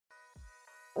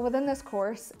Within this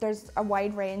course, there's a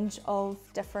wide range of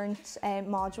different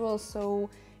modules. So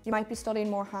you might be studying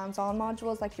more hands-on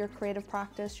modules like your creative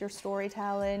practice, your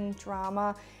storytelling,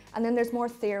 drama, and then there's more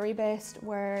theory-based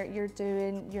where you're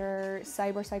doing your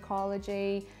cyber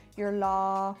psychology, your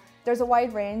law. There's a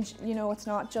wide range, you know, it's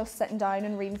not just sitting down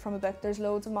and reading from a book. There's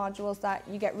loads of modules that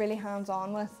you get really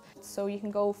hands-on with. So you can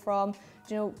go from,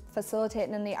 you know,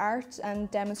 facilitating in the art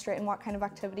and demonstrating what kind of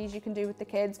activities you can do with the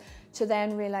kids to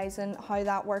then realising how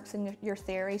that works in your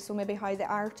theory. So maybe how the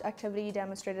art activity you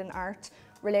demonstrated in art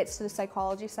relates to the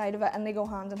psychology side of it, and they go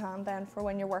hand in hand then for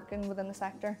when you're working within the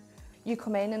sector. You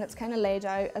come in and it's kind of laid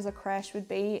out as a creche would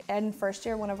be. In first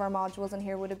year, one of our modules in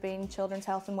here would have been children's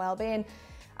health and wellbeing,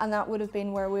 and that would have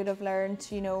been where we'd have learned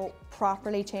to, you know,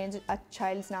 properly change a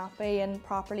child's nappy and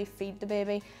properly feed the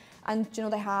baby. And you know,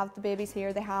 they have the babies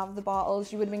here, they have the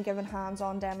bottles. You would have been given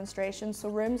hands-on demonstrations. So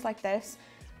rooms like this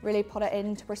really put it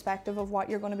into perspective of what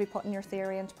you're going to be putting your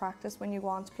theory into practice when you go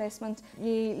on to placement.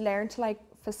 You learn to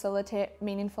facilitate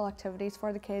meaningful activities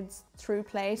for the kids through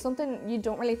play, something you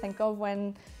don't really think of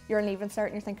when you're in Leaving Cert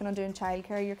and you're thinking of doing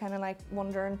childcare. You're kind of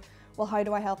wondering, well, how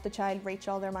do I help the child reach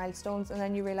all their milestones? And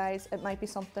then you realise it might be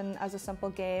something as a simple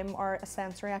game or a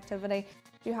sensory activity.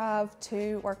 You have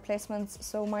 2 work placements.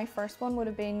 So my first one would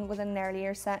have been within an early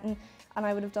years setting, and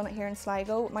I would have done it here in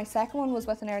Sligo. My second one was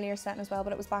with an early years setting as well,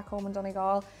 but it was back home in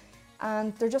Donegal.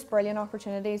 And they're just brilliant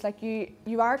opportunities.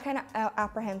 You are kind of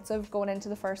apprehensive going into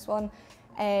the first one,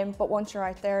 but once you're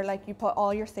out there, you put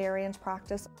all your theory into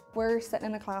practice. We're sitting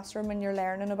in a classroom and you're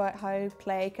learning about how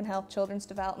play can help children's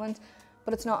development,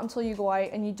 but it's not until you go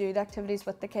out and you do the activities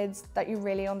with the kids that you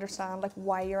really understand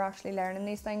why you're actually learning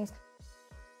these things.